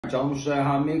Alright, y'all, I'm gonna show you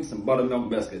how I make some buttermilk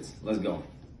biscuits. Let's go.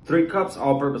 3 cups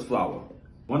all-purpose flour.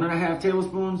 1.5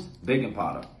 tablespoons baking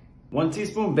powder. 1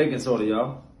 teaspoon baking soda,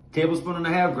 y'all. 1.5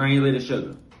 tablespoons granulated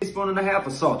sugar. 1.5 teaspoons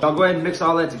of salt. Y'all go ahead and mix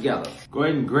all that together. Go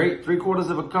ahead and grate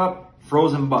 3/4 cup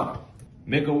frozen butter.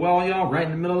 Make a well, y'all, right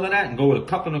in the middle of that, and go with 1.25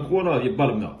 cups of your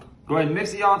buttermilk. Go ahead and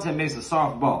mix it, y'all, until it makes a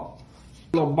soft ball.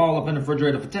 A little ball up in the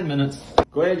refrigerator for 10 minutes.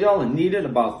 Go ahead, y'all, and knead it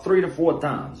about 3 to 4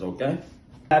 times, okay?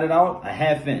 Pat it out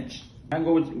 1/2 inch. And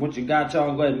go with what you got, y'all,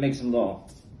 and go ahead and make some little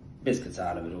biscuits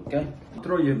out of it, okay?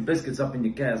 Throw your biscuits up in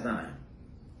your cast iron.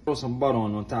 Throw some butter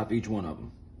on top of each one of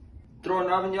them. Throw it in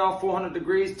the oven, y'all, 400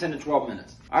 degrees, 10 to 12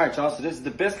 minutes. All right, y'all, so this is the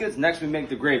biscuits. Next, we make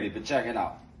the gravy, but check it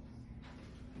out.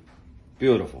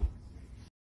 Beautiful.